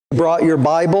brought your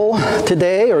Bible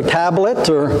today, or tablet,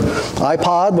 or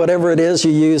iPod, whatever it is you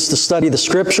use to study the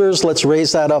Scriptures, let's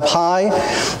raise that up high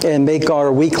and make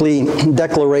our weekly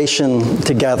declaration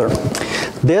together.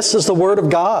 This is the Word of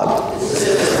God.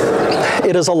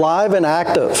 It is alive and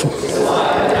active,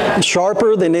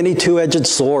 sharper than any two-edged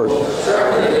sword.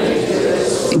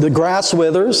 The grass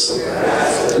withers,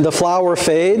 the flower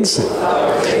fades,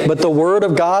 but the Word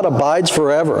of God abides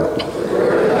forever.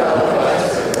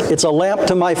 It's a lamp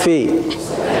to my feet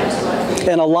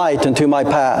and a light unto my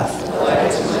path.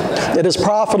 It is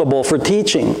profitable for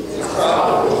teaching,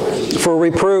 for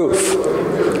reproof,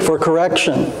 for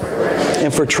correction,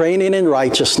 and for training in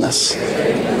righteousness.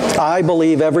 I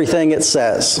believe everything it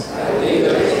says.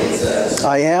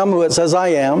 I am who it says I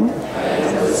am.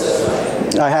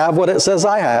 I have what it says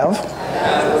I have.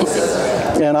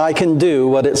 And I can do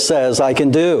what it says I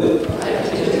can do.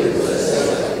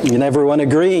 And everyone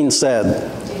agreeing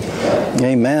said,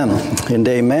 amen and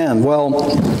amen. Well,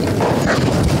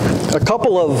 a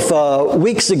couple of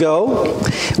weeks ago,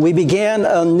 we began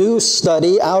a new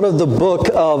study out of the book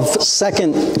of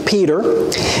 2 Peter.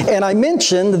 And I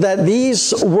mentioned that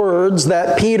these words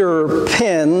that Peter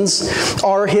pens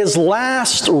are his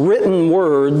last written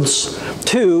words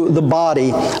to the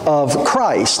body of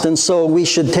Christ. And so we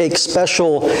should take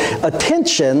special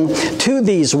attention to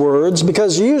these words,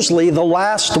 because usually the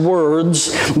last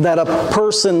words that a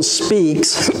person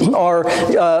speaks are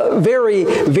very,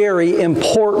 very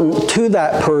important to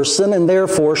that person, and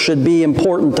therefore should be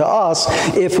important to us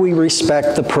if we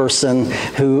respect the person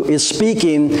who is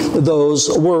speaking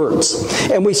those words.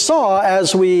 And we saw,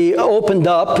 as we opened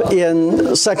up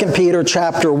in 2 Peter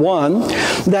chapter 1,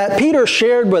 that Peter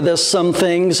shared with us some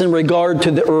things in regard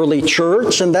to the early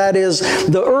church, and that is,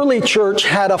 the early church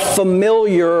had a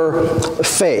familiar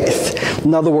faith.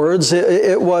 In other words,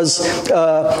 it was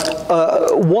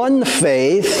one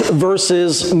faith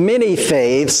versus many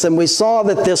faiths, and we saw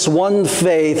that this one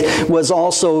faith was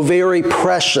also very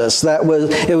precious.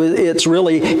 It's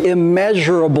really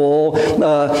immeasurable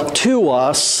to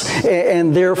us,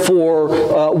 and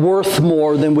therefore worth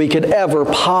more than we could ever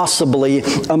possibly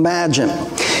imagine.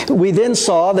 We then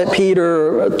saw that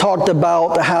Peter talked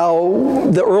about how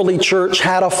the early church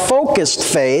had a focused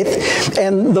faith,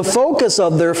 and the focus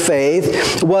of their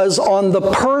faith was on the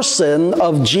person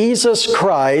of Jesus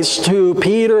Christ, who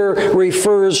Peter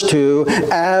refers to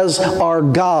as our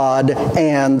God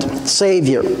and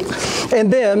Savior.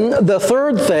 And then the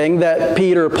third thing that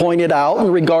Peter pointed out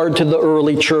in regard to the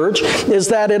early church is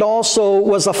that it also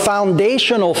was a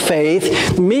foundational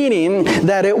faith, meaning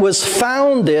that it was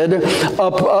founded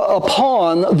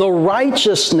upon the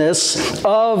righteousness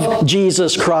of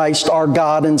Jesus Christ, our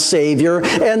God and Savior,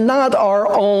 and not our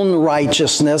own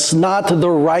righteousness, not the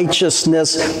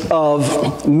righteousness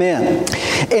of men.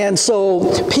 And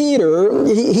so Peter,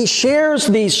 he shares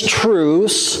these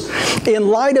truths in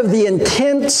light of the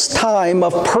intense time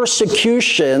of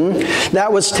persecution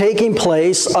that was taking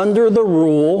place under the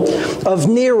rule of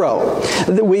Nero.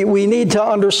 We need to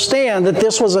understand that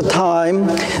this was a time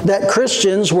that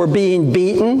Christians were being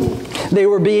beaten, they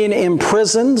were being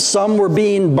imprisoned, some were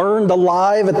being burned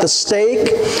alive at the stake,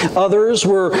 others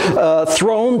were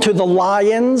thrown to the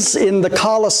lions in the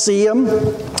Colosseum.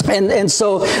 And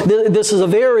so this is a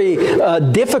very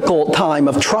difficult time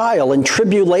of trial and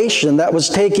tribulation that was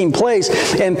taking place.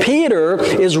 And Peter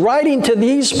is writing to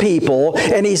these people,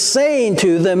 and he's saying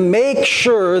to them, make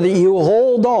sure that you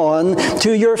hold on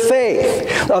to your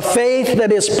faith, a faith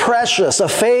that is precious, a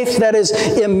faith that is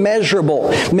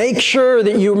immeasurable. Make sure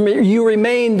that you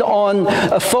remained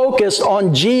focused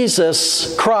on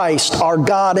Jesus Christ, our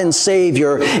God and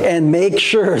Savior, and make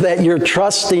sure that you're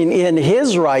trusting in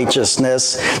His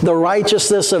righteousness, the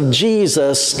righteousness of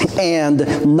Jesus,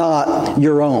 and not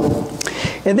your own.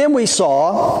 And then we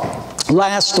saw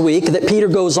last week that Peter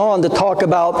goes on to talk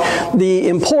about the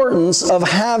importance of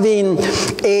having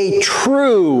a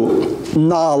true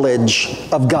knowledge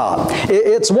of God.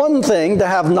 It's one thing to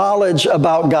have knowledge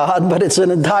about God, but it's an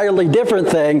entirely different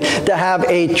thing to have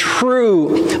a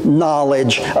true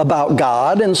knowledge about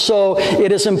God. And so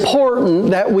it is important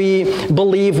that we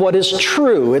believe what is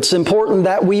true. It's important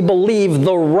that we believe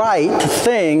the right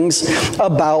things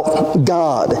about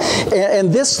God.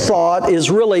 And this thought is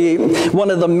really one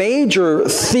of the major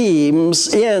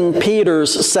themes in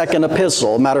Peter's second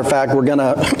epistle. Matter of fact, we're going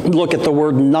to look at the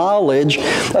word knowledge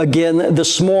again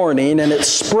this morning, and it's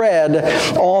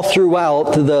spread all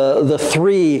throughout the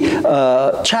three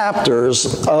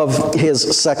chapters of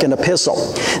his second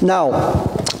epistle. Now,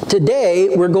 today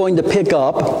we're going to pick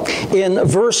up in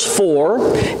verse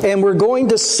 4, and we're going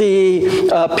to see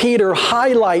Peter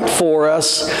highlight for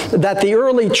us that the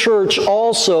early church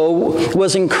also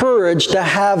was encouraged to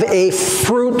have a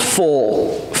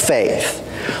fruitful faith.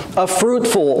 A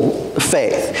fruitful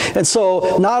faith. And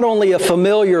so not only a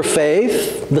familiar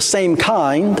faith, the same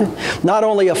kind, not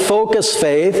only a focused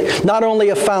faith, not only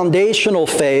a foundational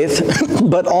faith,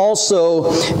 but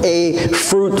also a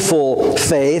fruitful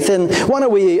faith. And why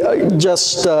don't we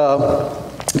just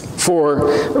for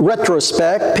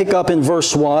retrospect, pick up in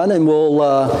verse 1, and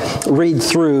we'll read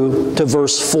through to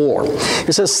verse 4.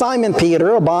 It says, Simon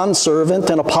Peter, a bondservant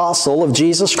and apostle of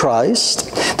Jesus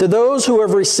Christ, to those who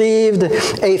have received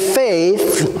a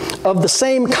faith of the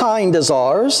same kind as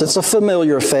ours, it's a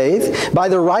familiar faith, by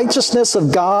the righteousness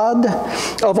of God,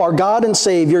 of our God and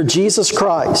Savior, Jesus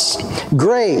Christ,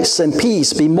 grace and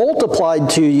peace be multiplied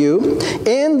to you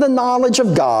in the knowledge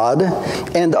of God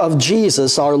and of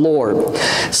Jesus our Lord,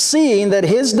 seeing that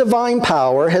his divine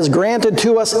power has granted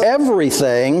to us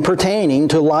everything pertaining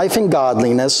to life and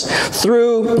godliness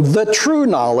through the true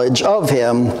knowledge of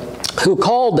him who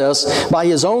called us by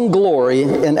his own glory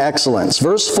and excellence.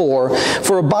 Verse 4,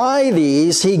 for by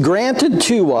these he granted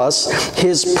to us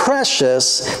his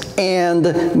precious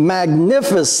and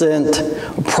magnificent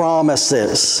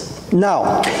promises.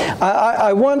 Now,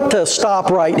 I want to stop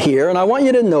right here, and I want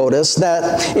you to notice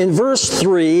that in verse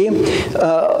 3,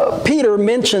 Peter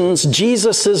mentions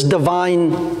Jesus'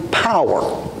 divine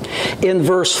power. In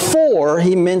verse 4,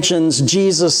 he mentions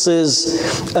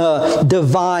Jesus'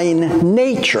 divine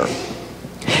nature.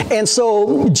 And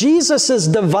so Jesus'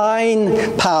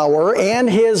 divine power and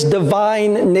his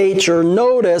divine nature,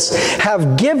 notice,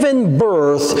 have given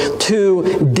birth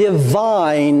to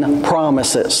divine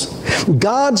promises.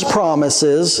 God's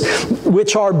promises,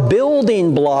 which are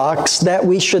building blocks that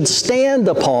we should stand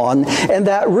upon and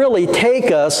that really take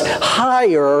us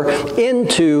higher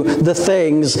into the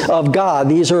things of God.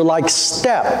 These are like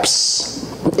steps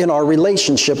in our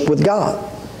relationship with God.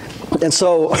 And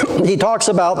so he talks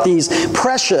about these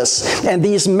precious and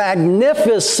these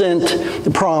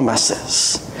magnificent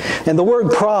promises. And the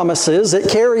word promises, it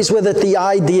carries with it the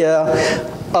idea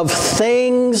of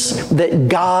things that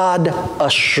God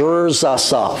assures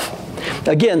us of.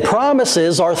 Again,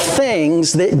 promises are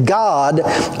things that God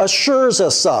assures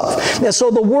us of. And so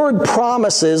the word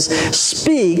promises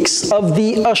speaks of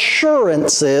the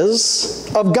assurances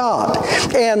of God.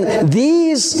 And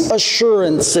these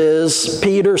assurances,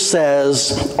 Peter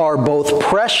says, are both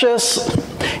precious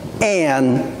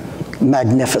and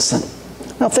magnificent.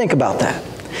 Now think about that.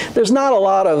 There's not a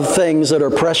lot of things that are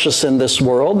precious in this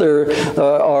world. There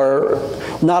are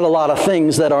not a lot of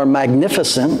things that are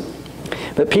magnificent.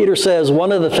 But Peter says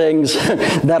one of the things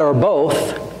that are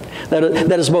both,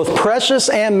 that is both precious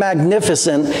and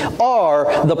magnificent,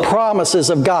 are the promises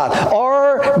of God,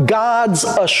 are God's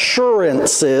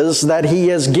assurances that he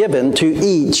has given to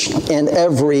each and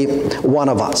every one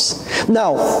of us.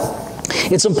 Now,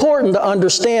 it's important to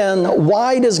understand,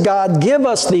 why does God give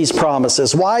us these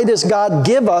promises? Why does God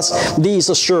give us these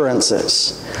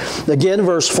assurances? Again,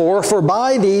 verse 4, for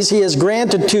by these he has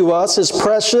granted to us his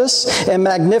precious and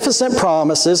magnificent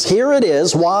promises. Here it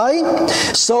is. Why?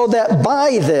 So that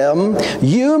by them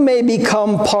you may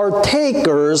become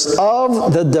partakers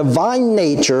of the divine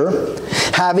nature,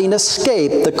 having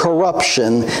escaped the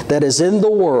corruption that is in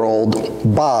the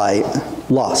world by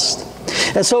lust.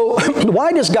 And so,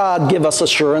 why does God give us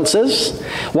assurances?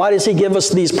 Why does he give us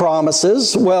these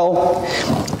promises? Well,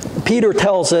 Peter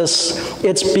tells us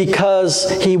it's because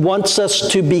he wants us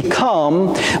to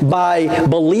become, by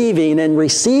believing and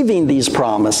receiving these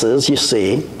promises, you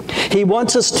see, he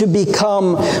wants us to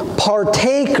become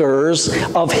partakers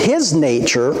of his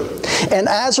nature, and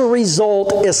as a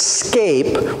result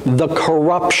escape the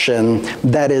corruption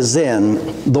that is in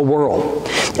the world.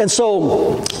 And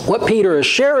so what Peter is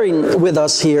sharing with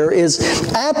us here is,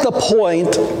 at the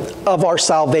point of our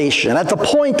salvation, at the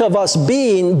point of us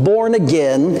being born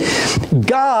again,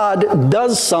 God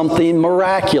does something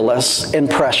miraculous and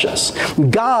precious.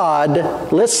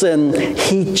 God, listen,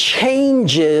 he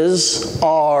changes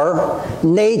our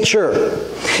nature.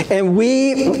 And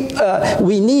we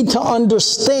need to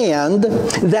understand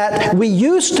that we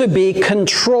used to be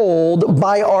controlled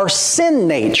by our sin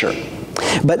nature.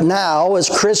 But now, as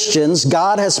Christians,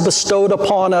 God has bestowed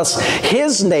upon us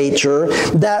his nature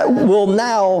that will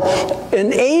now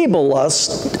enable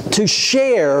us to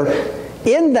share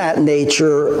in that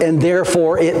nature, and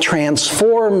therefore it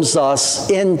transforms us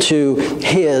into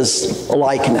his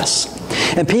likeness.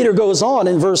 And Peter goes on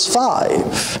in verse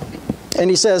 5, and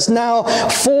he says, now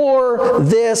for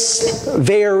this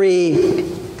very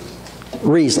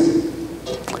reason.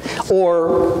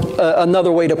 Or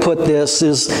another way to put this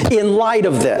is, in light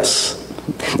of this.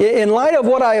 In light of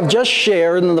what I have just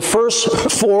shared in the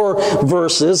first 4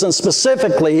 verses, and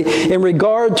specifically in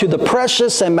regard to the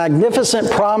precious and magnificent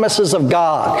promises of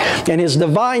God and His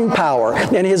divine power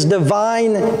and His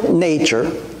divine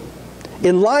nature,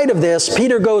 in light of this,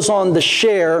 Peter goes on to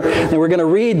share, and we're going to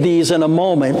read these in a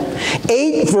moment,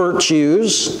 8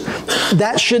 virtues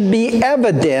that should be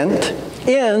evident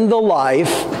in the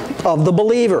life of the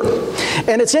believer.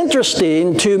 And it's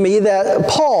interesting to me that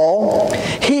Paul,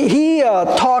 he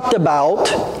talked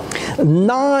about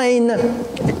 9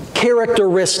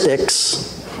 characteristics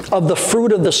of the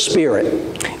fruit of the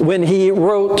Spirit when he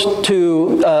wrote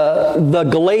to the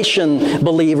Galatian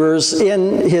believers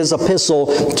in his epistle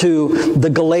to the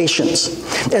Galatians.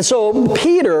 And so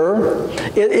Peter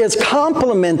is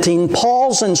complementing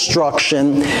Paul's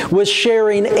instruction with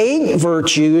sharing 8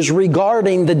 virtues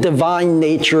regarding the divine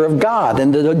nature of God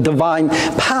and the divine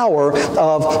power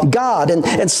of God.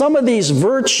 And some of these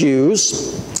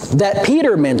virtues that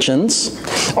Peter mentions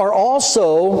are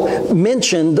also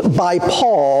mentioned by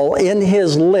Paul in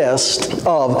his list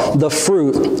of the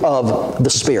fruit of the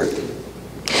Spirit.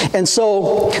 And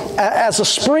so, as a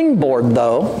springboard,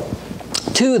 though,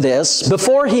 to this,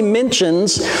 before he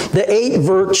mentions the 8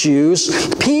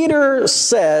 virtues, Peter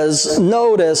says,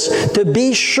 notice, to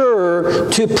be sure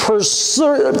to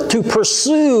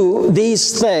pursue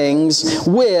these things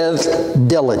with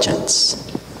diligence.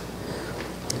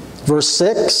 Verse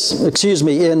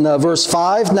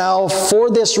 5, now for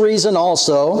this reason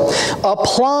also,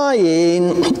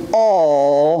 applying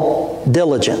all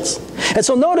diligence. And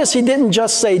so notice he didn't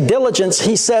just say diligence,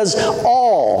 he says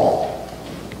all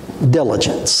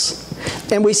diligence.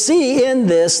 And we see in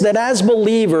this that as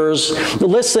believers,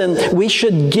 listen, we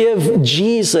should give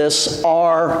Jesus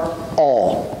our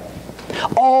all.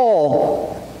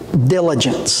 All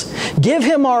diligence. Give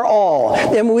Him our all.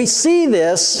 And we see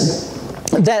this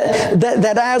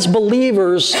that as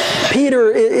believers,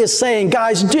 Peter is saying,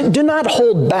 guys, do not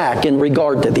hold back in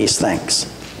regard to these things.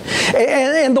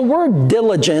 And the word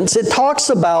diligence, it talks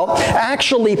about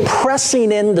actually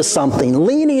pressing into something,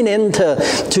 leaning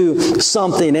into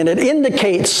something, and it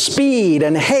indicates speed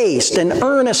and haste and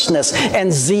earnestness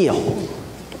and zeal.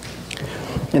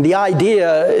 And the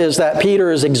idea is that Peter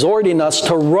is exhorting us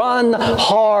to run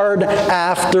hard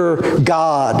after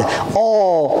God,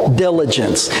 all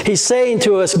diligence. He's saying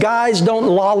to us, guys, don't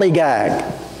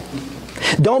lollygag.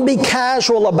 Don't be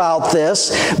casual about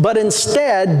this, but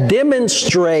instead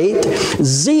demonstrate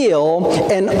zeal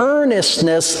and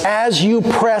earnestness as you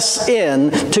press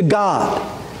in to God.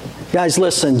 Guys,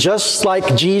 listen, just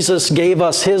like Jesus gave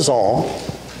us His all,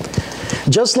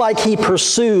 just like He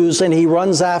pursues and He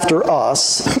runs after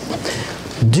us,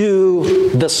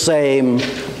 do the same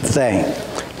thing.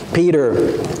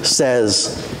 Peter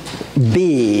says,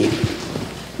 be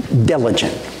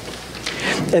diligent.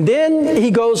 And then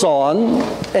he goes on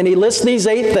and he lists these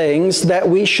 8 things that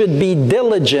we should be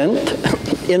diligent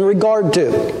in regard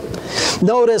to.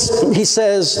 Notice he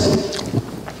says,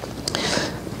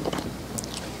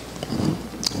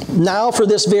 now for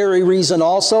this very reason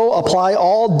also, apply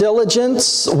all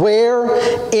diligence, where?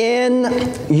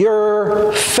 In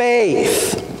your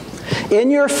faith. In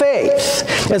your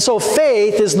faith. And so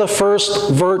faith is the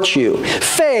first virtue.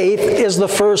 Faith is the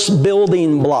first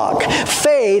building block.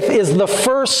 Faith is the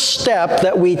first step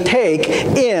that we take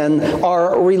in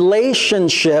our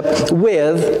relationship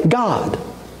with God.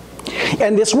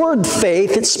 And this word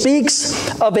faith, it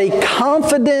speaks of a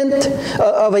confidence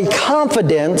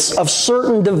of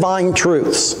certain divine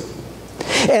truths.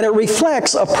 And it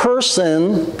reflects a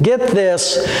person, get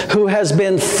this, who has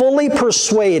been fully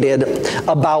persuaded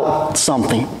about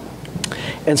something.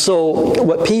 And so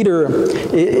what Peter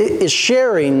is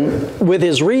sharing with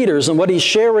his readers and what he's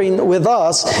sharing with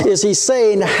us is he's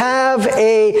saying, have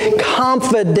a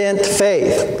confident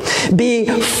faith. Be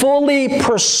fully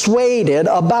persuaded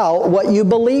about what you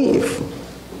believe.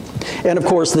 And of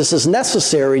course, this is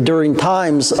necessary during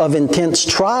times of intense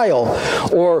trial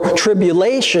or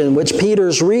tribulation, which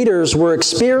Peter's readers were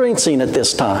experiencing at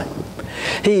this time.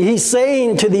 He's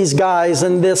saying to these guys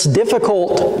in this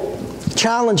difficult,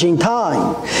 challenging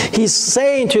time, he's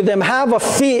saying to them, have a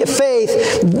faith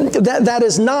that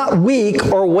is not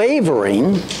weak or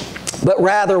wavering, but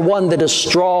rather one that is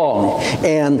strong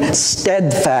and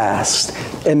steadfast,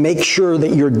 and make sure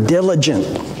that you're diligent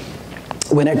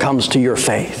when it comes to your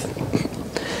faith.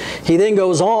 He then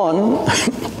goes on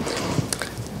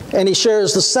and he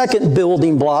shares the second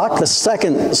building block, the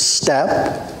second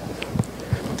step.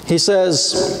 He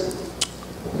says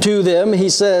to them, he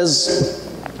says,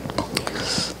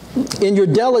 in your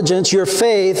diligence, your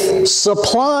faith,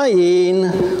 supplying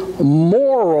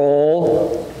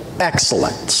moral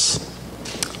excellence.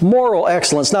 Moral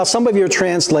excellence. Now, some of your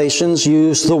translations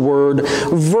use the word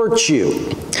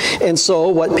virtue. And so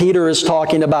what Peter is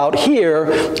talking about here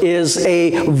is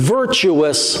a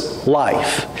virtuous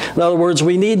life. In other words,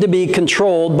 we need to be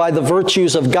controlled by the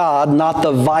virtues of God, not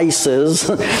the vices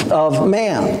of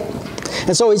man.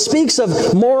 And so he speaks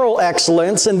of moral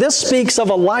excellence, and this speaks of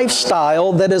a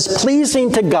lifestyle that is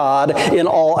pleasing to God in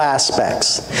all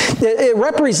aspects. It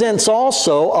represents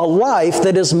also a life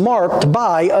that is marked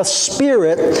by a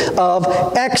spirit of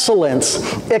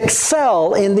excellence.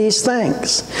 Excel in these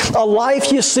things. A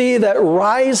life, you see, that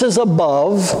rises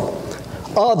above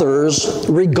others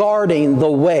regarding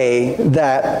the way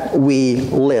that we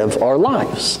live our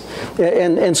lives.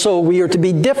 And so we are to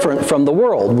be different from the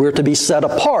world. We're to be set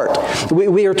apart.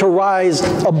 We are to rise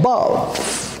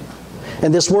above.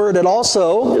 And this word, it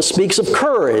also speaks of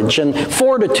courage and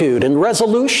fortitude and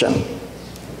resolution.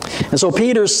 And so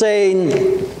Peter's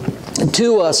saying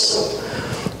to us,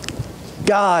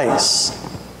 guys,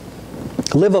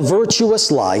 live a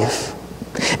virtuous life.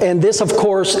 And this, of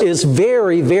course, is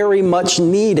very, very much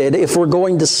needed if we're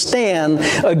going to stand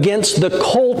against the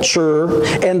culture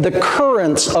and the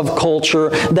currents of culture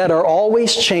that are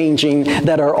always changing,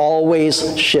 that are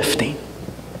always shifting.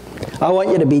 I want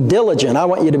you to be diligent. I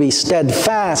want you to be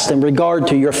steadfast in regard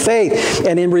to your faith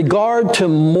and in regard to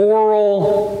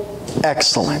moral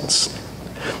excellence.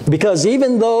 Because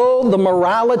even though the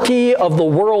morality of the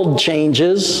world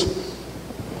changes,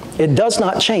 it does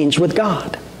not change with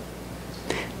God.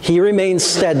 He remains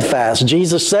steadfast.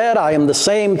 Jesus said, I am the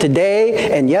same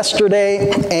today and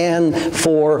yesterday and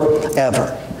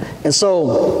forever. And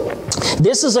so,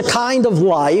 this is a kind of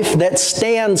life that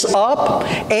stands up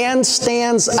and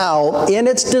stands out in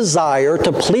its desire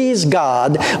to please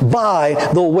God by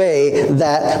the way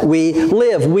that we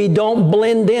live. We don't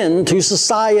blend into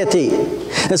society.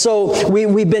 And so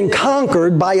we've been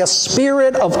conquered by a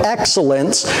spirit of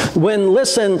excellence when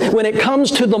it comes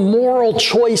to the moral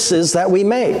choices that we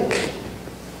make.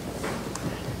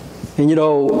 And you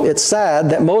know, it's sad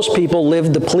that most people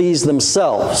live to please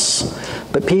themselves.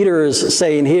 But Peter is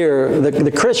saying here,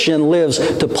 the Christian lives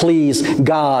to please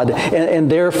God, and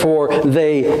therefore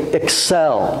they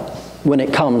excel when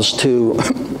it comes to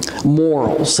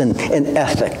morals and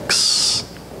ethics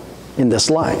in this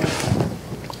life.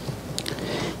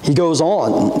 He goes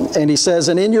on, and he says,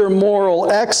 and in your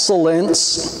moral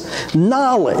excellence,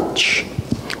 knowledge.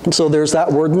 And so there's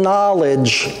that word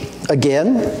knowledge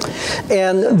again.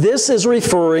 And this is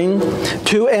referring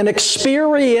to an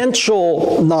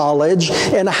experiential knowledge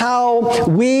and how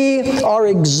we are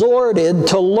exhorted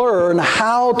to learn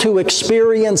how to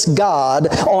experience God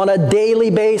on a daily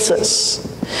basis.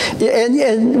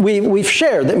 And we've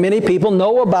shared that many people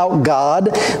know about God,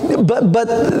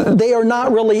 but they are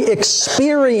not really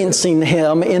experiencing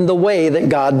Him in the way that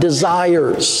God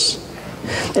desires.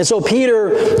 And so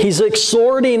Peter, he's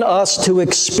exhorting us to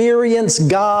experience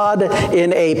God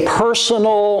in a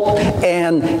personal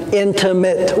and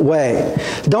intimate way.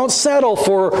 Don't settle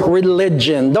for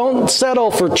religion. Don't settle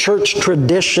for church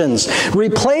traditions.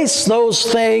 Replace those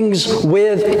things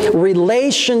with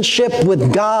relationship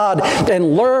with God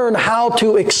and learn how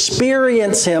to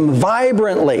experience Him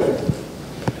vibrantly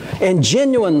and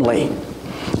genuinely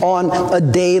on a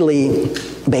daily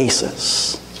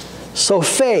basis. So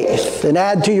faith, and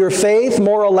add to your faith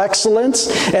moral excellence,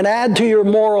 and add to your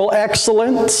moral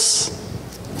excellence,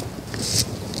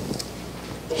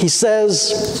 he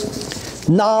says,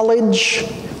 knowledge,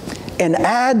 and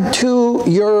add to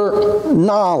your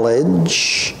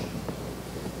knowledge,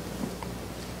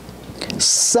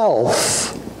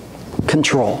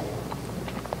 self-control.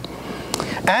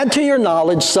 Add to your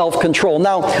knowledge self-control.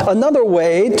 Now, another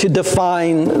way to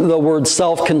define the word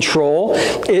self-control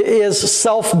is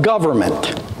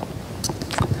self-government.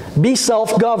 Be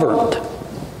self-governed.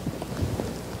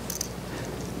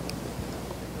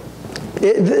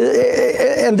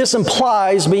 And this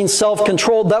implies being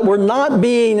self-controlled, that we're not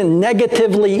being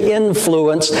negatively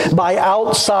influenced by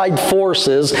outside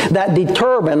forces that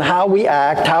determine how we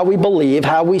act, how we believe,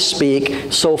 how we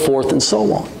speak, so forth and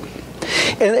so on.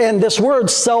 And this word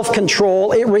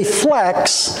self-control, it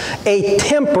reflects a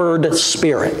tempered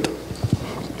spirit.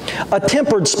 A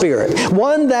tempered spirit.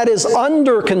 One that is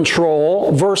under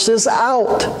control versus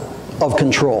out of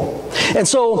control. And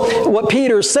so what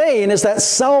Peter's saying is that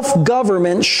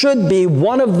self-government should be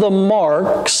one of the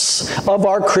marks of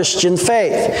our Christian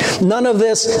faith. None of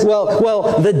this,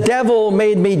 well, the devil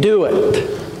made me do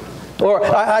it. Or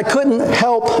I couldn't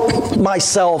help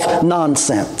myself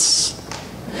nonsense.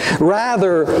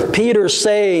 Rather, Peter's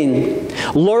saying,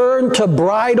 learn to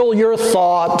bridle your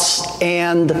thoughts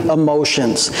and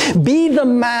emotions. Be the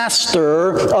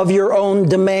master of your own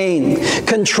domain.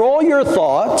 Control your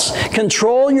thoughts,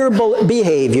 control your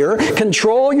behavior,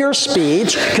 control your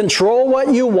speech, control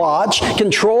what you watch,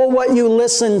 control what you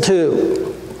listen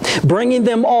to, bringing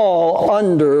them all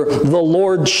under the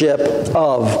lordship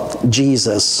of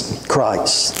Jesus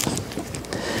Christ.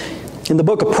 In the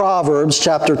book of Proverbs,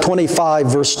 chapter 25,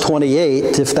 verse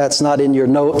 28, if that's not in your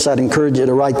notes, I'd encourage you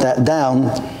to write that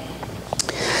down.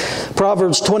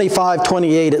 Proverbs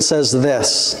 25:28, it says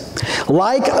this,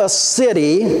 like a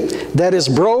city that is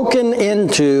broken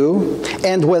into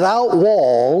and without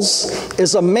walls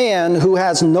is a man who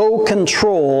has no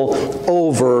control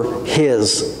over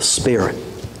his spirit.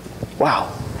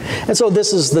 Wow. And so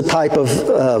this is the type of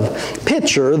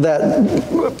picture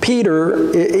that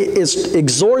Peter is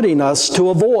exhorting us to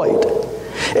avoid.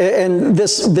 And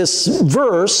this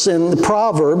verse in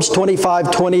Proverbs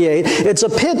 25:28, it's a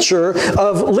picture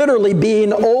of literally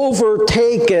being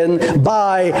overtaken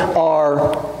by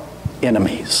our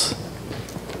enemies.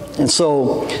 And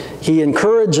so he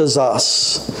encourages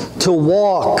us to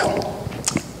walk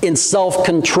in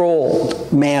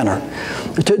self-controlled manner,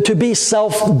 to be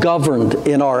self-governed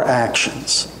in our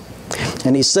actions.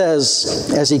 And he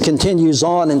says, as he continues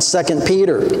on in 2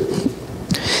 Peter,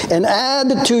 and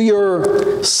add to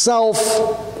your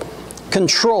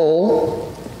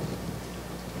self-control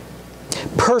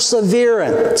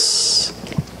perseverance.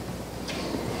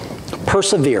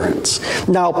 Perseverance.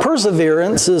 Now,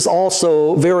 perseverance is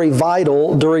also very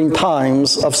vital during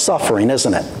times of suffering,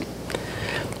 isn't it?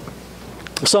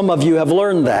 Some of you have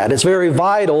learned that. It's very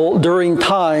vital during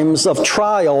times of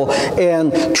trial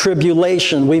and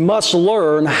tribulation. We must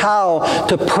learn how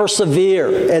to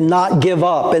persevere and not give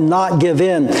up and not give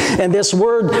in. And this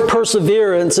word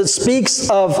perseverance, it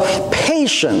speaks of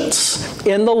patience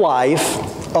in the life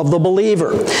of the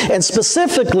believer. And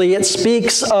specifically, it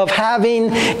speaks of having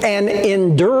an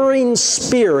enduring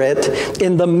spirit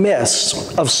in the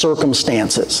midst of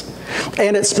circumstances.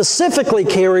 And it specifically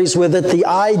carries with it the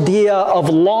idea of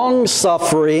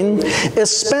long-suffering,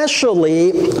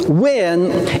 especially when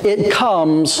it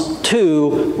comes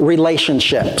to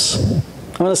relationships.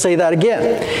 I want to say that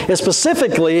again. It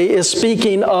specifically is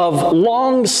speaking of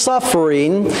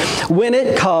long-suffering when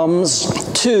it comes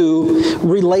to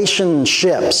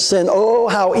relationships. And oh,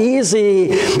 how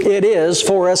easy it is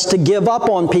for us to give up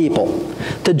on people,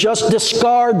 to just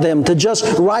discard them, to just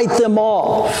write them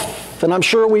off. And I'm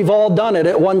sure we've all done it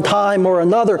at one time or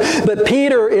another. But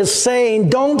Peter is saying,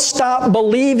 don't stop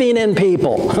believing in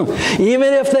people,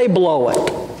 even if they blow it.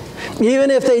 Even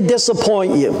if they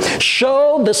disappoint you.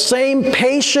 Show the same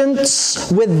patience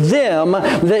with them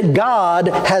that God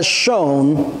has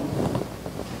shown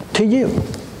to you.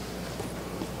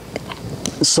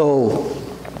 So,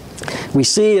 we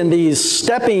see in these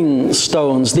stepping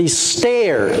stones, these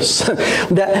stairs,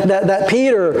 that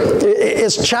Peter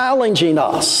is challenging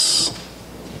us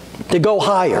to go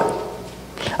higher.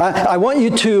 I want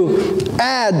you to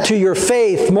add to your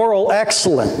faith moral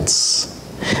excellence.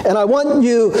 And I want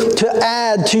you to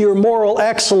add to your moral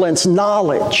excellence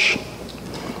knowledge.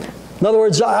 In other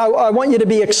words, I want you to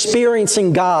be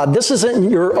experiencing God. This isn't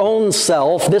your own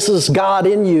self. This is God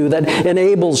in you that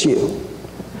enables you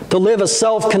to live a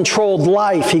self-controlled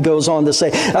life, he goes on to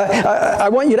say. I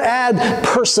want you to add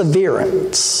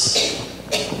perseverance.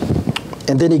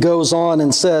 And then he goes on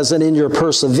and says, and in your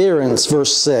perseverance,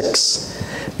 verse 6,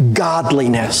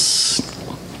 godliness.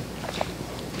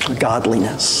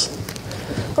 Godliness.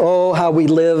 Oh, how we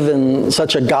live in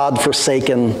such a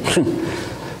God-forsaken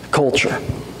culture.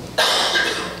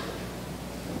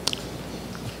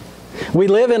 We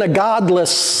live in a godless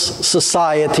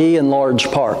society in large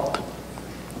part.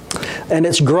 And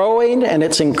it's growing and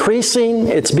it's increasing.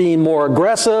 It's being more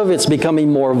aggressive. It's becoming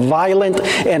more violent.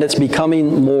 And it's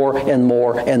becoming more and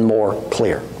more and more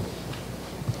clear.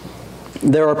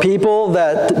 There are people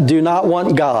that do not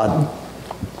want God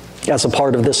as a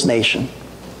part of this nation.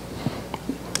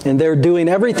 And they're doing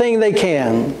everything they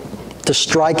can to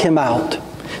strike him out,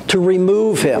 to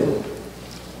remove him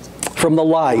from the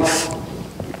life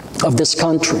of this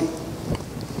country.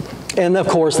 And of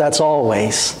course, that's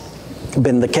always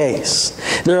been the case.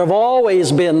 There have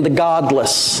always been the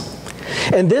godless.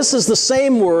 And this is the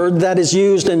same word that is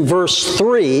used in verse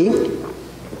 3,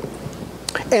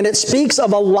 and it speaks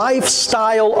of a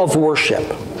lifestyle of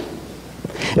worship.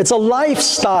 It's a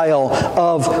lifestyle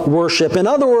of worship. In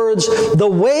other words, the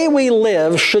way we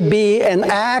live should be an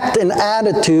act and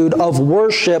attitude of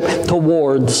worship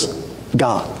towards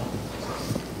God.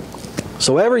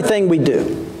 So everything we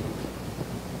do,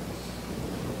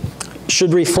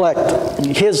 should reflect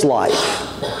His life,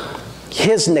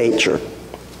 His nature,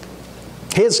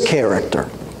 His character,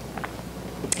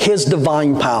 His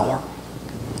divine power.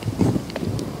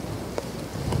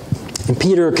 And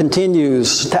Peter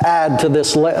continues to add to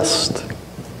this list.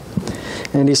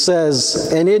 And he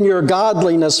says, and in your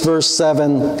godliness, verse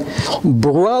 7,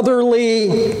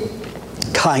 brotherly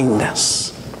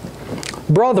kindness.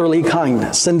 Brotherly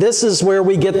kindness. And this is where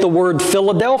we get the word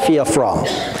Philadelphia from.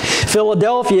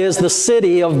 Philadelphia is the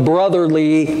city of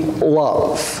brotherly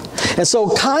love. And so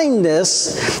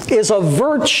kindness is a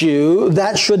virtue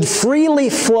that should freely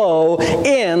flow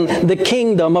in the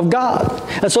kingdom of God.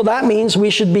 And so that means we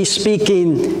should be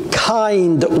speaking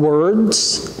kind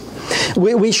words.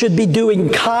 We should be doing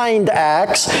kind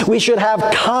acts. We should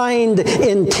have kind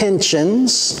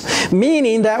intentions,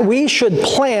 meaning that we should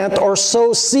plant or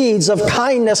sow seeds of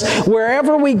kindness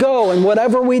wherever we go and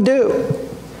whatever we do.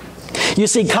 You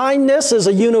see, kindness is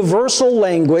a universal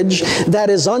language that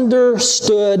is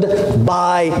understood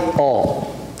by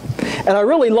all. And I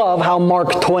really love how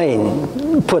Mark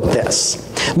Twain put this.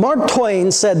 Mark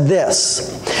Twain said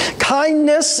this,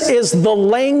 kindness is the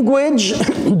language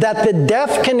that the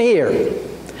deaf can hear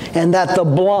and that the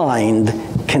blind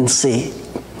can see.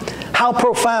 How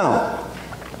profound,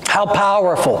 how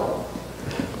powerful,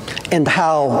 and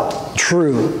how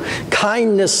true.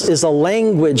 Kindness is a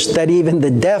language that even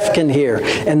the deaf can hear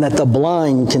and that the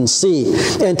blind can see.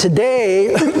 And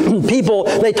today, people,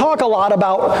 they talk a lot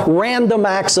about random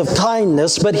acts of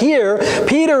kindness, but here,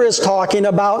 Peter is talking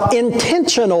about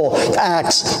intentional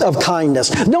acts of kindness.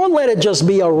 Don't let it just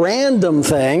be a random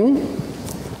thing.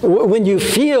 When you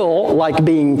feel like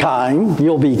being kind,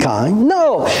 you'll be kind.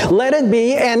 No, let it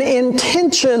be an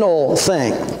intentional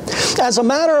thing. As a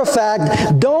matter of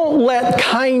fact, don't let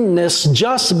kindness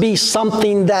just be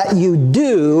something that you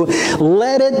do.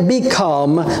 Let it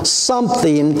become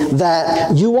something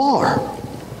that you are.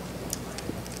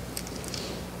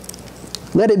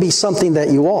 Let it be something that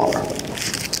you are.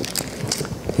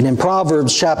 And in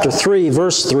Proverbs chapter 3,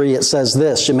 verse 3, it says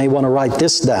this. You may want to write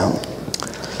this down.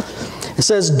 It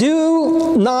says,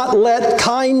 do not let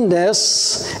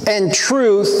kindness and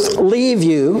truth leave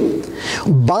you.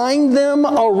 Bind them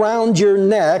around your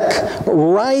neck.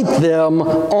 Write them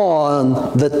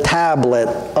on the tablet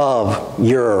of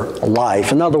your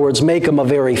life. In other words, make them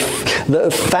the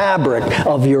fabric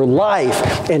of your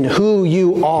life and who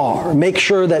you are. Make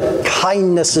sure that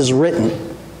kindness is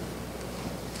written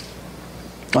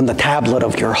on the tablet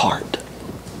of your heart.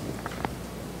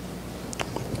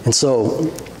 And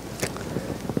so,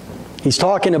 he's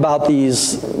talking about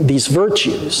these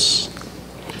virtues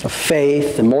of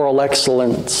faith and moral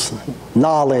excellence,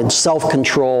 knowledge,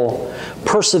 self-control,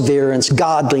 perseverance,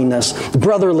 godliness,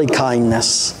 brotherly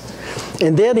kindness.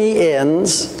 And then he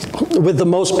ends with the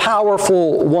most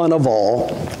powerful one of all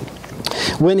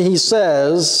when he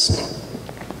says,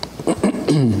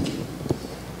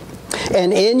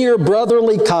 and in your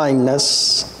brotherly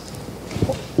kindness,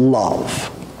 love.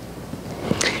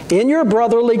 In your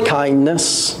brotherly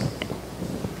kindness,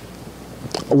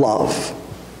 love.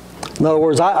 In other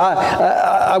words,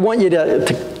 I want you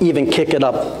to even kick it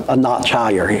up a notch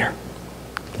higher here.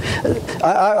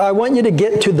 I want you to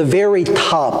get to the very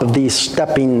top of these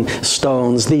stepping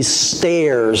stones, these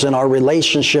stairs in our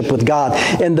relationship with God.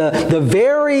 And the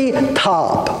very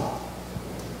top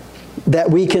that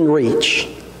we can reach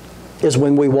is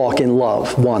when we walk in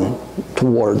love one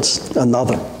towards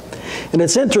another. And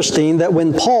it's interesting that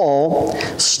when Paul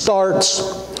starts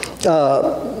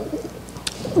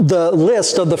the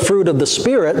list of the fruit of the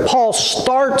Spirit, Paul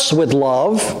starts with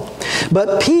love,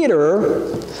 but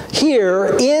Peter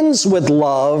here ends with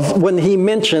love when he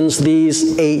mentions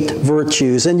these 8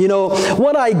 virtues. And you know,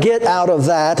 what I get out of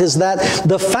that is that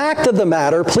the fact of the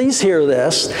matter, please hear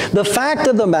this, the fact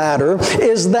of the matter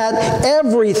is that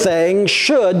everything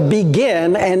should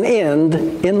begin and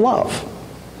end in love.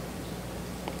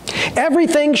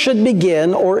 Everything should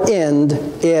begin or end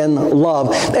in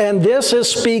love. And this is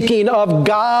speaking of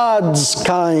God's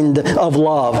kind of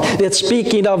love. It's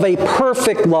speaking of a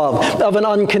perfect love, of an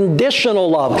unconditional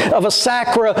love, of a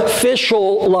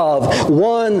sacrificial love,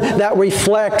 one that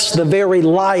reflects the very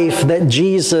life that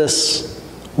Jesus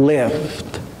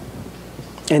lived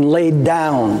and laid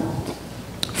down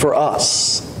for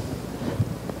us.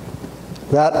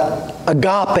 That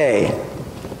agape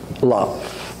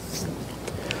love.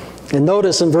 And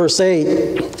notice in verse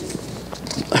 8,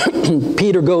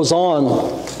 Peter goes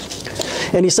on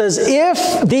and he says,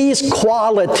 if these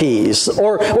qualities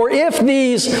or if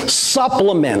these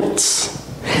supplements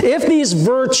if these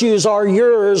virtues are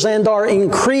yours and are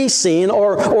increasing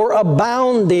or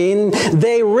abounding,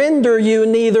 they render you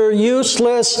neither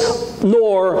useless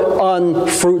nor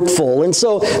unfruitful. And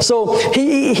so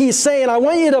he's saying, I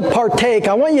want you to partake,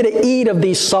 I want you to eat of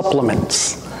these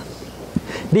supplements,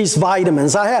 these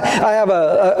vitamins. I have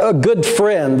a good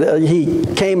friend. He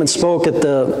came and spoke at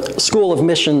the School of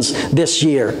Missions this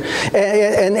year.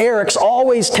 And Eric's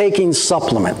always taking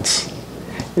supplements.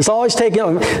 He's always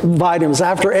taking vitamins.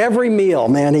 After every meal,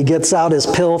 man, he gets out his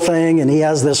pill thing and he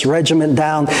has this regimen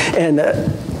down. And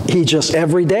he just,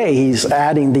 every day, he's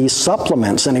adding these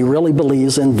supplements. And he really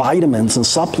believes in vitamins and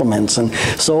supplements and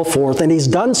so forth. And he's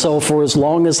done so for as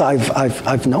long as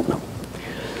I've known him.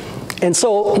 And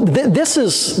so this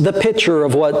is the picture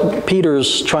of what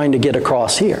Peter's trying to get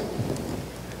across here.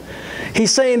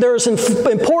 He's saying there's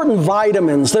important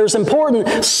vitamins, there's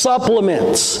important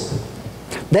supplements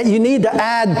that you need to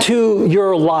add to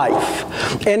your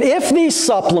life. And if these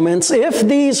supplements, if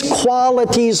these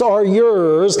qualities are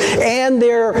yours and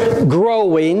they're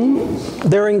growing,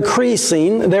 they're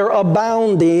increasing, they're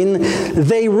abounding,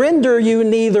 they render you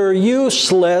neither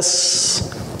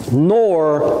useless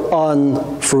nor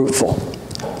unfruitful.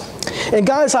 And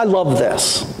guys, I love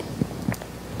this.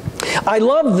 I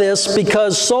love this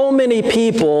because so many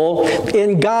people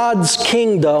in God's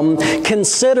kingdom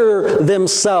consider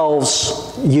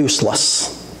themselves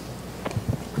useless.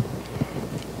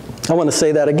 I want to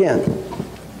say that again.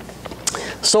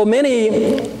 So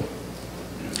many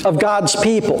of God's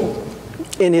people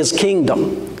in His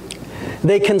kingdom,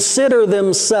 they consider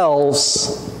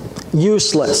themselves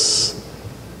useless.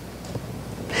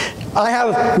 I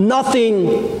have nothing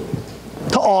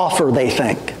to offer, they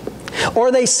think.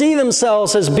 Or they see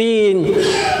themselves as being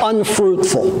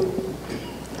unfruitful.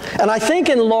 And I think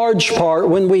in large part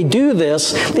when we do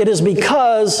this, it is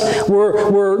because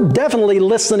we're definitely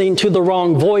listening to the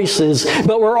wrong voices,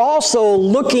 but we're also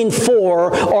looking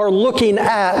for or looking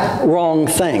at wrong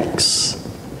things.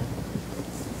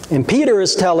 And Peter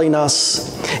is telling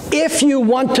us, if you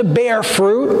want to bear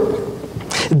fruit,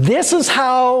 this is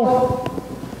how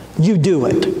you do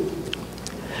it.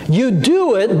 You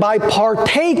do it by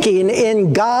partaking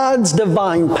in God's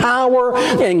divine power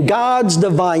and God's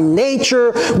divine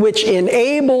nature, which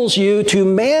enables you to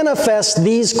manifest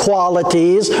these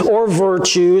qualities or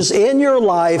virtues in your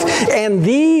life, and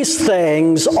these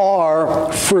things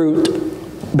are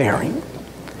fruit-bearing.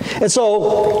 And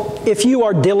so, if you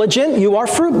are diligent, you are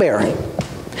fruit-bearing.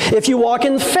 If you walk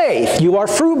in faith, you are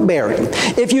fruit-bearing.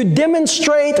 If you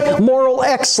demonstrate moral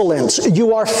excellence,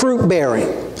 you are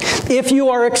fruit-bearing. If you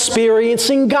are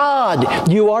experiencing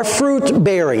God, you are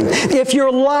fruit-bearing. If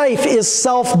your life is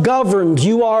self-governed,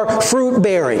 you are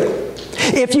fruit-bearing.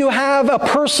 If you have a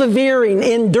persevering,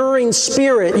 enduring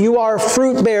spirit, you are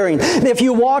fruit-bearing. If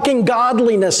you walk in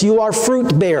godliness, you are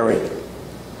fruit-bearing.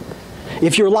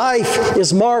 If your life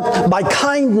is marked by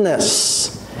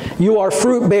kindness, you are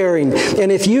fruit-bearing.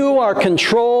 And if you are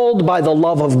controlled by the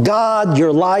love of God,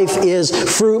 your life is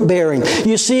fruit-bearing.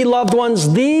 You see, loved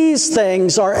ones, these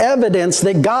things are evidence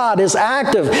that God is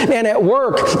active and at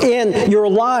work in your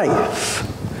life.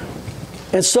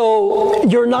 And so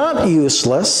you're not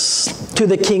useless to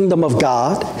the kingdom of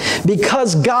God,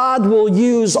 because God will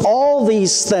use all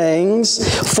these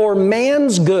things for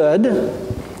man's good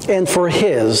and for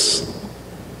His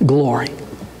glory.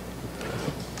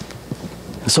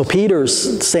 So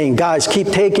Peter's saying, guys, keep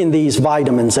taking these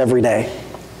vitamins every day.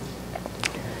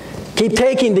 Keep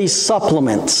taking these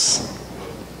supplements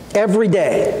every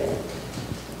day.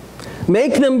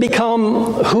 Make them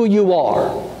become who you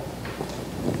are.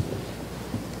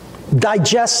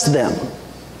 Digest them.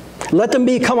 Let them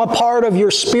become a part of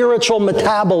your spiritual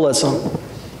metabolism.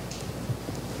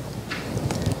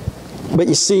 But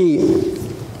you see,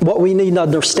 what we need to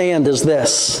understand is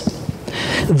this.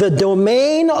 The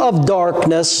domain of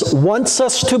darkness wants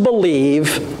us to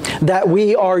believe that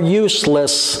we are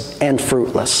useless and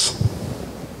fruitless.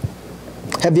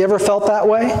 Have you ever felt that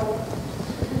way?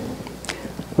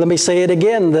 Let me say it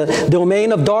again. The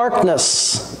domain of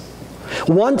darkness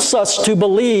wants us to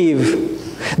believe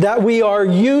that we are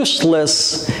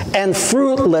useless and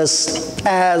fruitless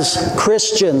as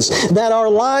Christians, that our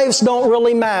lives don't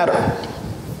really matter.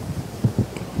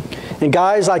 And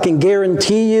guys, I can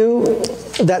guarantee you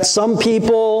that some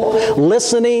people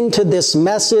listening to this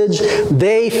message,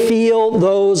 they feel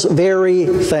those very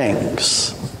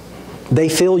things. They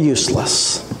feel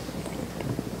useless.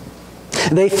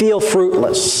 They feel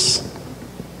fruitless.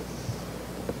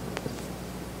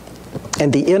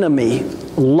 And the enemy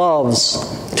loves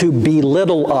to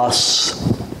belittle us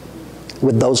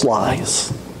with those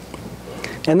lies.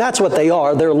 And that's what they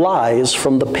are. They're lies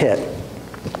from the pit.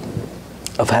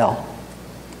 of hell.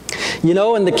 You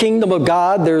know, in the kingdom of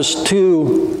God, there's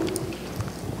two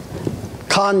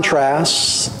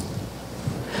contrasts.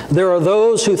 There are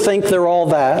those who think they're all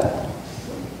that.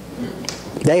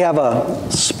 They have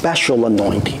a special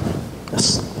anointing, a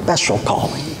special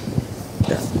calling.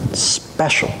 They're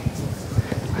special.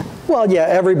 Well, yeah,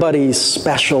 everybody's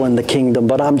special in the kingdom,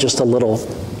 but I'm just a little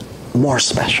more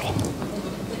special.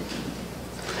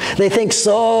 They think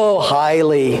so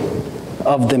highly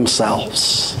of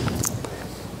themselves.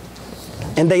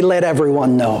 And they let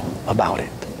everyone know about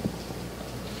it.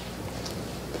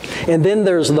 And then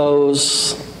there's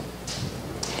those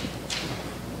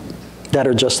that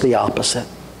are just the opposite.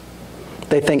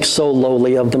 They think so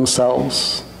lowly of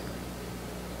themselves.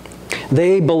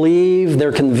 They believe,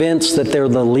 they're convinced that they're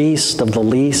the least of the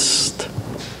least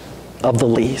of the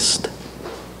least.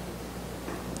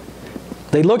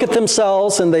 They look at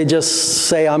themselves and they just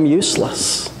say, I'm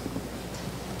useless.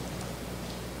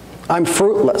 I'm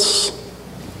fruitless.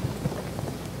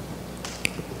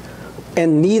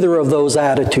 And neither of those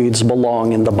attitudes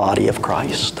belong in the body of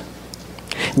Christ.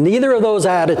 Neither of those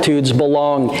attitudes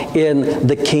belong in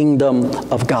the kingdom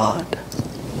of God.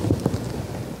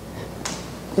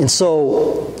 And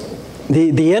so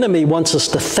the enemy wants us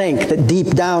to think that deep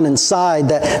down inside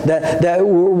that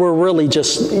we're really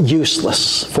just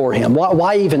useless for him.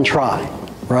 Why even try,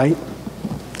 right?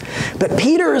 But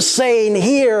Peter is saying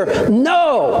here,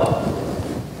 no.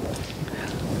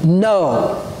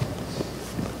 No.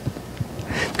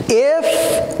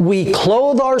 If we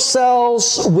clothe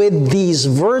ourselves with these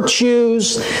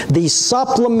virtues, these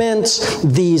supplements,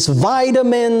 these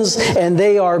vitamins, and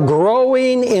they are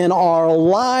growing in our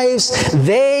lives,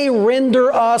 they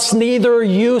render us neither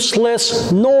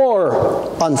useless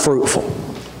nor unfruitful.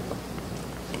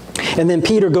 And then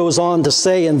Peter goes on to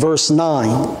say in verse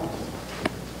 9,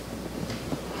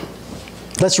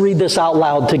 let's read this out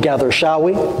loud together, shall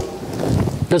we?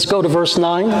 Let's go to verse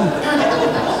 9.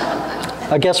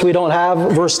 I guess we don't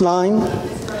have verse 9.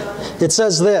 It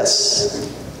says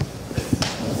this.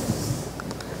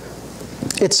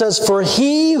 It says, for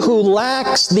he who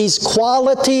lacks these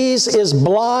qualities is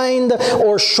blind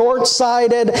or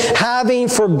short-sighted, having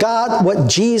forgot what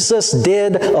Jesus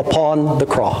did upon the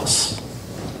cross.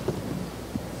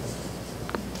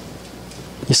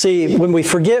 You see, when we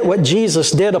forget what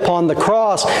Jesus did upon the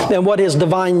cross and what His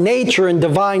divine nature and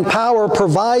divine power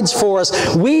provides for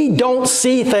us, we don't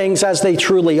see things as they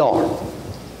truly are.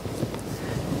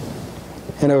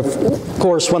 And of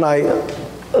course, when I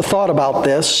thought about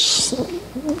this,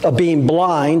 of being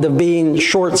blind, of being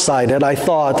short-sighted, I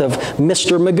thought of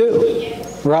Mr.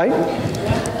 Magoo, right?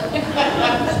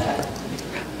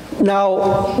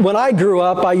 Now, when I grew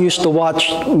up, I used to watch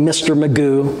Mr.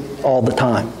 Magoo all the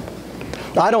time.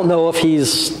 I don't know if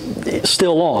he's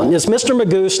still on. Is Mr.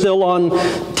 Magoo still on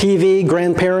TV,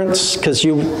 grandparents? Because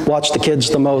you watch the kids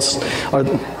the most.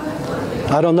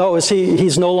 I don't know.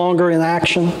 He's no longer in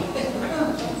action?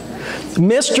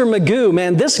 Mr. Magoo,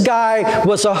 man, this guy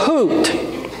was a hoot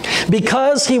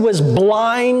because he was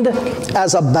blind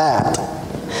as a bat.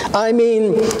 I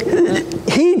mean,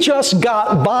 he just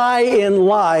got by in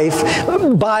life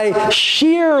by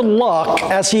sheer luck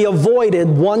as he avoided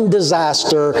one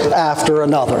disaster after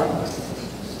another.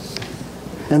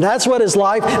 And that's what his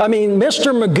life, I mean,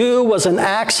 Mr. Magoo was an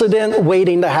accident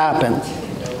waiting to happen.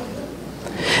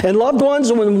 And loved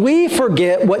ones, when we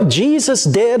forget what Jesus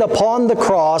did upon the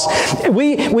cross,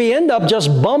 we end up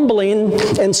just bumbling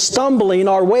and stumbling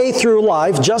our way through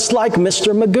life just like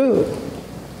Mr. Magoo.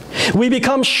 We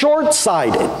become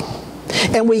short-sighted,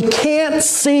 and we can't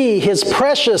see His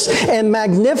precious and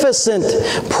magnificent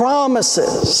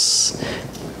promises.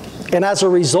 And as a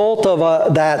result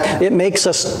of that, it makes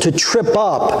us to trip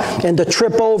up and to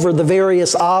trip over the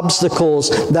various obstacles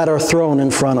that are thrown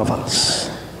in front of us.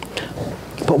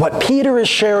 But what Peter is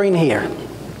sharing here,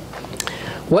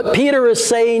 what Peter is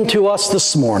saying to us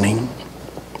this morning,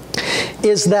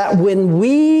 is that when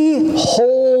we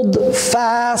hold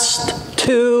fast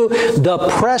to the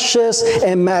precious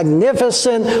and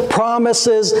magnificent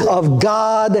promises of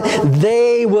God,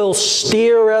 they will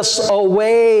steer us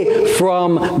away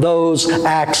from those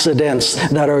accidents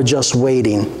that are just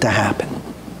waiting to happen.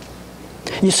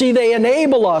 You see, they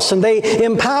enable us and they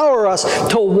empower us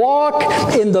to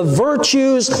walk in the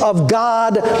virtues of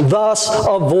God, thus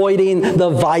avoiding the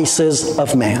vices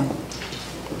of man.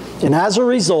 And as a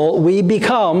result, we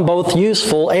become both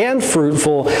useful and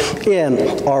fruitful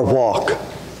in our walk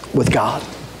with God.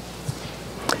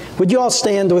 Would you all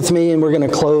stand with me, and we're going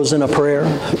to close in a prayer.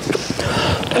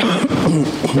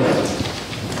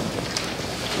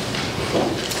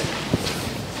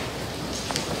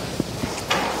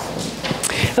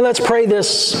 And let's pray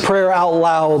this prayer out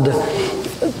loud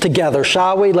together,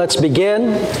 shall we? Let's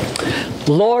begin.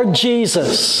 Lord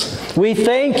Jesus, we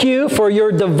thank you for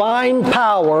your divine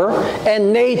power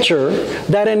and nature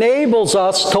that enables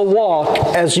us to walk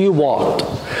as you walked.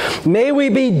 May we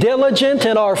be diligent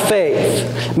in our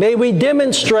faith. May we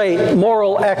demonstrate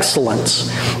moral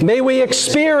excellence. May we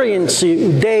experience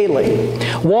you daily,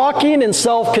 walking in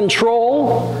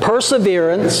self-control,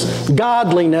 perseverance,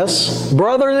 godliness,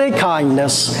 brotherly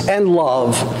kindness, and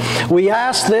love. We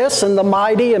ask this in the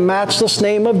mighty and matchless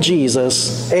name of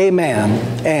Jesus.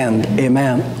 Amen and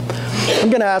amen. I'm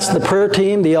going to ask the prayer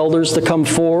team, the elders, to come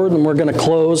forward, and we're going to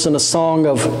close in a song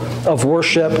of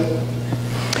worship.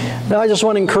 Now, I just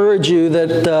want to encourage you that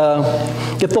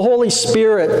if the Holy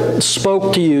Spirit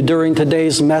spoke to you during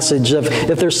today's message,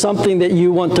 if there's something that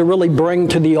you want to really bring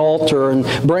to the altar and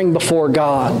bring before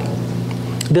God,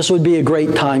 this would be a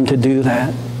great time to do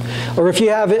that. Or if you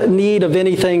have need of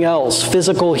anything else,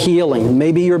 physical healing,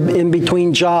 maybe you're in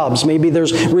between jobs, maybe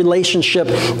there's relationship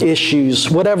issues,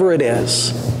 whatever it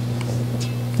is,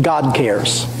 God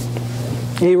cares.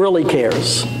 He really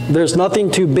cares. There's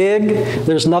nothing too big.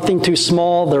 There's nothing too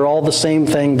small. They're all the same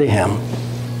thing to Him.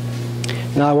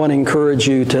 And I want to encourage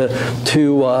you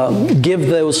to give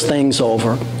those things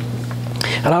over.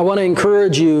 And I want to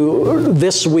encourage you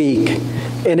this week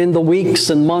and in the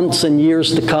weeks and months and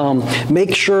years to come,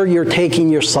 make sure you're taking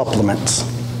your supplements.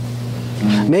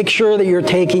 Make sure that you're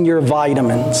taking your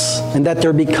vitamins and that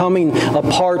they're becoming a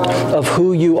part of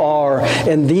who you are.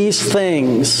 And these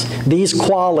things, these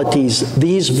qualities,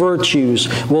 these virtues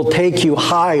will take you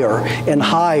higher and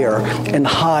higher and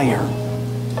higher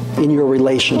in your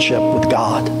relationship with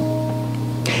God.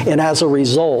 And as a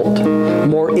result,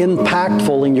 more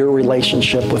impactful in your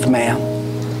relationship with man.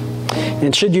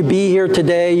 And should you be here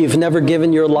today, you've never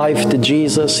given your life to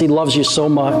Jesus. He loves you so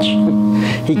much.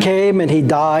 He came and He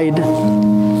died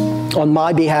on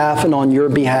my behalf and on your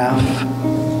behalf.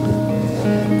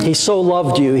 He so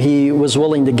loved you, He was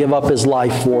willing to give up His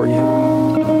life for you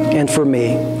and for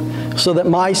me, so that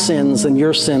my sins and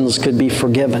your sins could be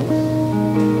forgiven.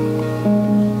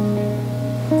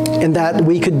 And that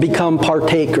we could become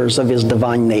partakers of His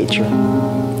divine nature,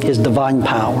 His divine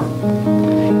power.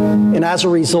 And as a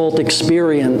result,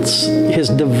 experience His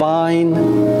divine,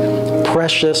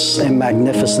 precious, and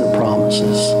magnificent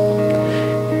promises.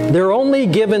 They're only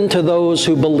given to those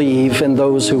who believe and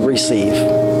those who receive.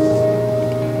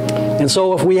 And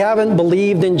so if we haven't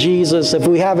believed in Jesus, if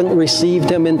we haven't received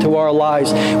Him into our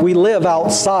lives, we live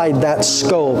outside that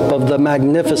scope of the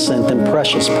magnificent and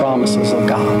precious promises of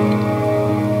God.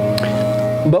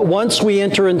 But once we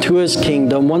enter into His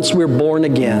kingdom, once we're born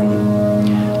again,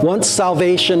 once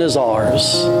salvation is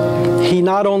ours, He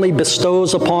not only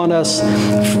bestows upon us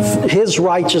His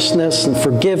righteousness and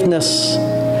forgiveness,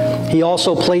 He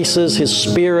also places His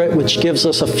Spirit, which gives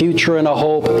us a future and a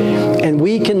hope, and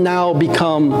we can now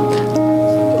become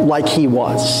like He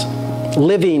was,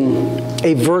 living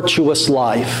a virtuous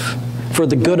life for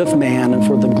the good of man and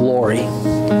for the glory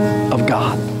of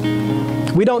God.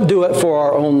 We don't do it for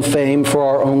our own fame, for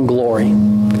our own glory.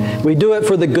 We do it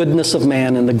for the goodness of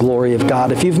man and the glory of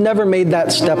God. If you've never made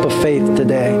that step of faith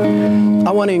today,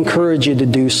 I want to encourage you to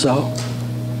do so.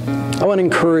 I want to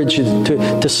encourage you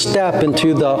to step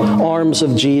into the arms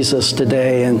of Jesus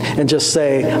today and just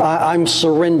say, I'm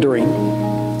surrendering.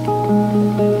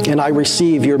 And I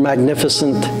receive your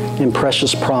magnificent and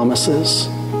precious promises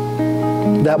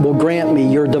that will grant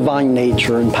me your divine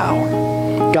nature and power.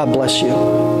 God bless you.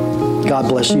 God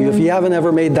bless you. If you haven't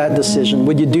ever made that decision,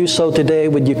 would you do so today?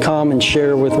 Would you come and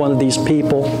share with one of these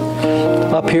people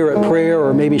up here at prayer,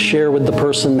 or maybe share with the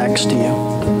person next to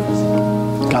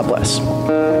you? God bless.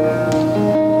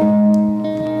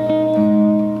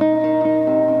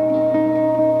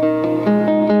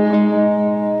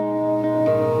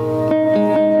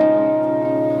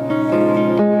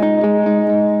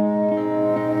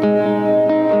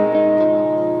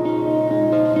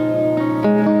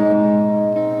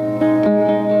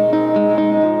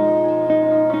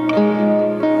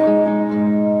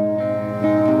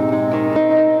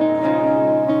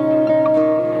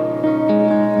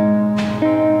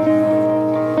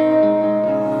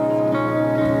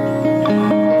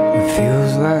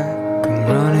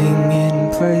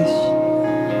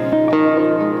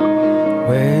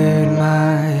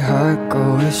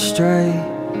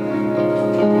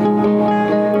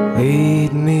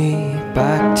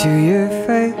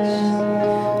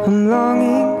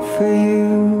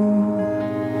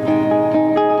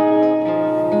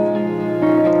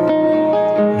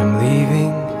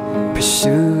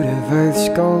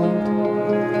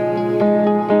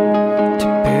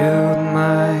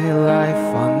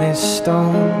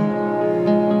 Stone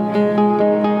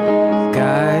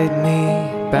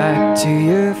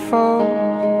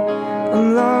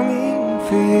longing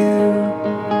for you.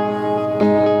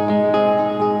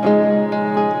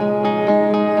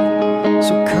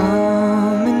 So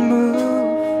come and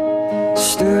move,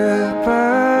 stir up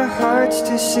our hearts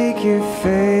to seek your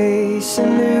face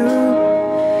anew.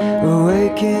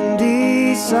 Awaken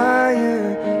desire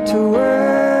to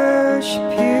worship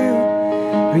you.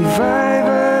 Revive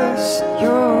us in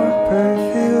your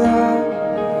perfect love.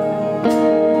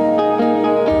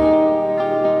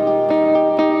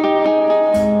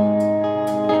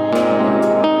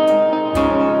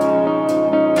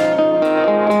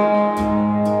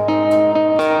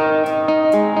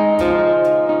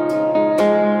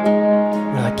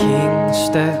 When our King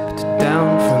stepped down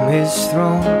from his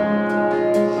throne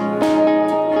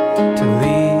to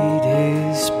lead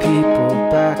his people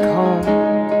back home,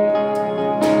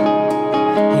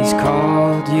 he's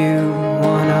called you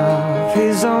one of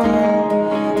his own,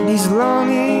 and he's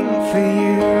longing for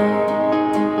you.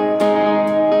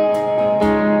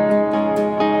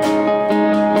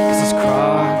 'Cause his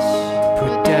cross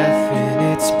put death in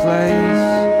its place,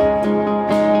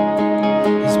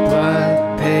 his blood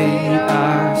paid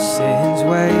our sin's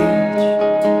wage.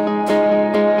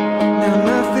 Now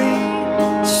nothing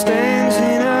stands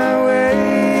in our way,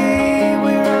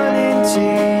 we run into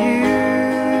you.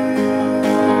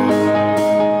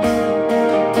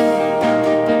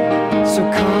 So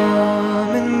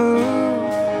come and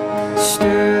move,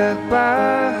 stir up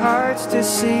our hearts to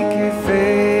seek your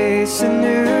face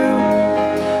anew.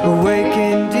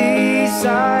 Awaken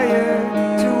desire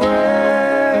to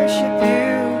worship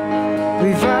you.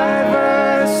 Revive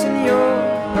us in your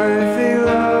perfect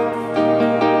love.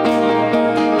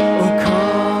 Oh,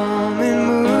 come and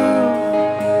move,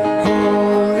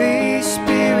 Holy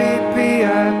Spirit, be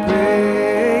our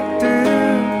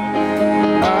breakthrough.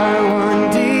 Our one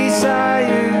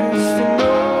desire is to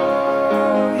know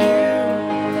you.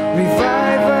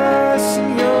 Revive us in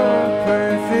your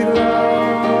perfect love.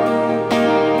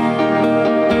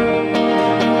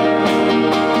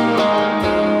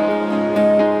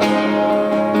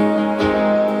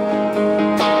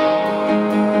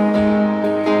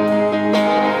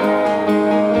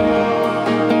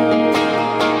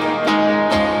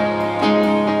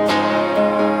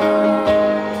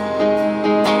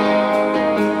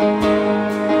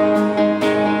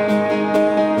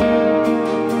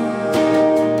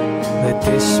 Let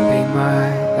this be my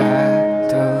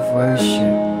act of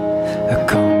worship. I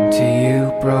come to you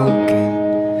broken,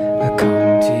 I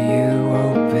come to you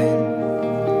open.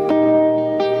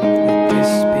 Let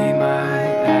this be my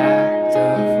act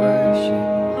of worship.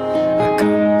 I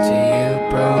come to you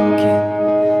broken,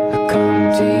 I come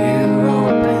to you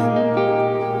open.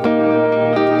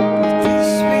 Let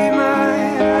this be my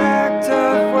act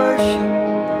of worship.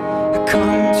 I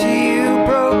come to you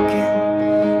broken,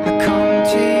 I come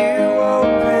to you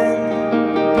open.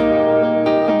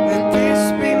 Let this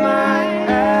be my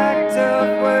act of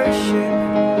worship.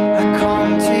 I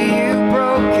come to you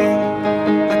broken,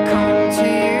 I come to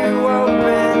you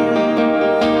open.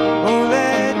 Oh,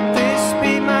 let this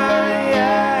be my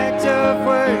act of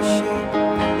worship.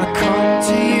 I come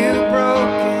to you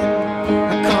broken,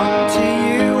 I come to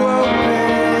you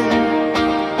open.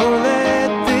 Oh, let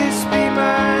this be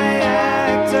my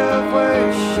act of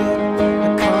worship. I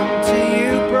come to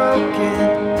you broken,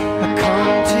 I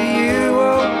come to you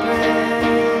open.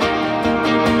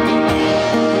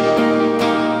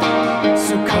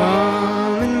 So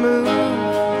come and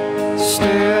move,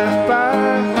 stir up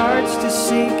our hearts to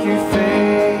seek your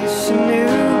face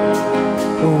anew.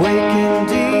 Awaken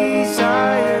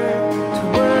desire to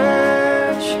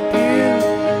worship you.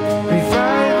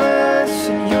 Revive us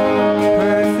in your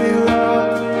perfect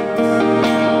love.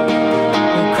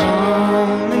 Oh,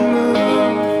 come and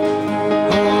move,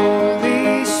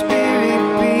 Holy Spirit,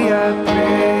 be our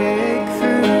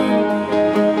breakthrough.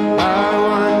 Our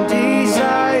one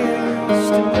desire is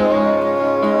to know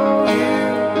you.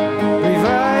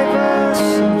 Revive us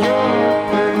in your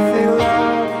perfect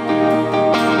love.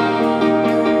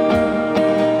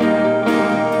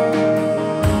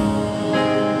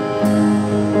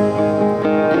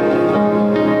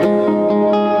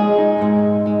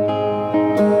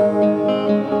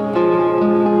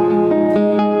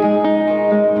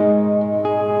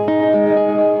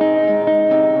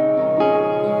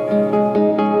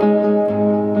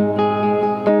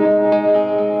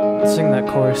 Sing that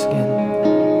chorus again.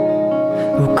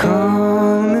 Oh,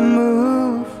 come and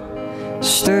move,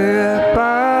 stir up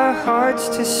our hearts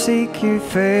to seek your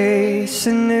face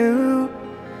anew.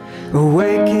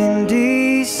 Awaken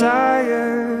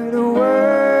desire to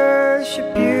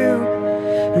worship you.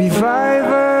 Revive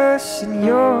us in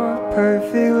your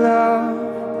perfect love.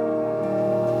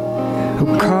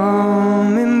 Oh,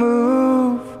 come and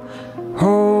move.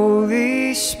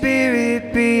 Holy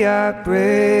Spirit, be our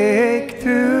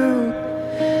breakthrough.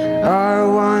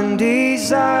 Our one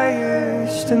desire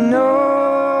is to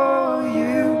know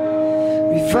you.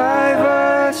 Revive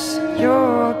us in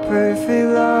your perfect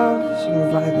love. So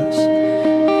revive us.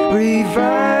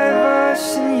 Revive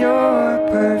us in your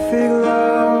perfect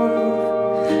love.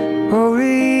 Oh,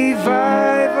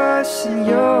 revive us in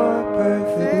your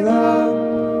perfect love.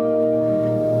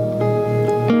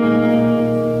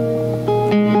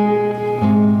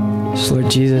 So Lord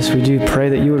Jesus, we do pray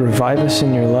that you would revive us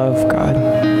in your love, God.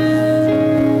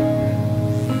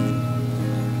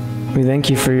 We thank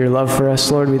you for your love for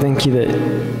us, Lord. We thank you that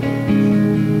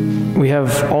we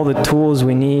have all the tools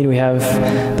we need. We have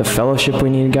the fellowship we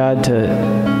need, God, to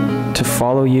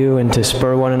follow you and to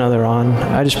spur one another on.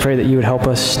 I just pray that you would help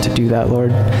us to do that,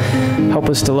 Lord. Help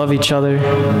us to love each other.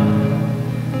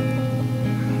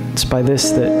 It's by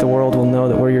this that the world will know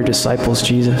that we're your disciples,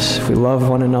 Jesus, if we love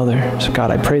one another. So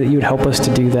God, I pray that you would help us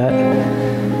to do that.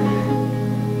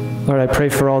 Lord, I pray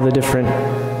for all the different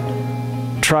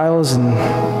trials and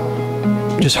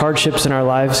just hardships in our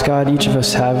lives, God. Each of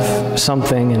us have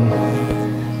something, and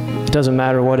it doesn't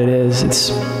matter what it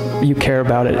is. You care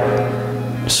about it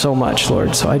so much,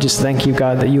 Lord. So I just thank you,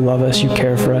 God, that you love us, you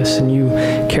care for us, and you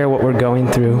care what we're going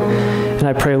through. And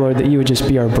I pray, Lord, that you would just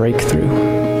be our breakthrough.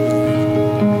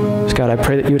 So God, I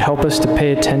pray that you would help us to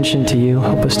pay attention to you,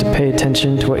 help us to pay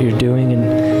attention to what you're doing, and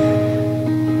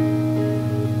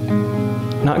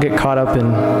not get caught up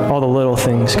in all the little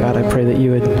things, God. I pray that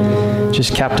you would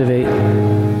just captivate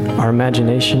our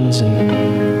imaginations. And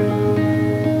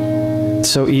it's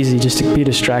so easy just to be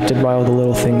distracted by all the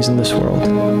little things in this world.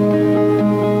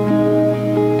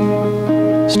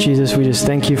 So Jesus, we just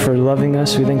thank you for loving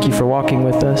us. We thank you for walking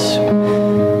with us.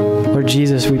 Lord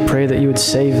Jesus, we pray that you would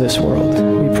save this world.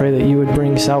 We pray that you would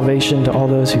bring salvation to all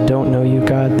those who don't know you,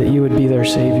 God, that you would be their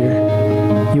Savior.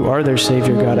 You are their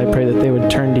Savior, God. I pray that they would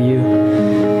turn to you.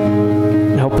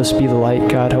 Help us be the light,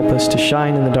 God. Help us to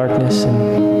shine in the darkness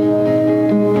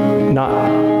and not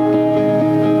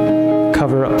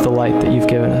cover up the light that you've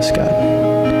given us, God.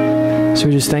 So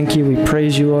we just thank you. We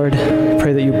praise you, Lord. We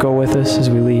pray that you go with us as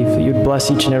we leave, that you'd bless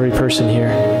each and every person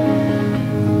here.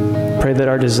 Pray that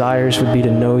our desires would be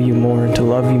to know you more and to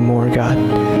love you more, God.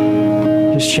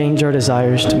 Just change our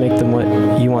desires to make them what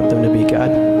you want them to be,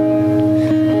 God.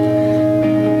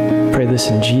 Pray this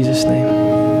in Jesus' name.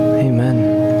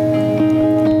 Amen.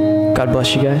 God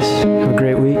bless you guys. Have a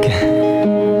great week.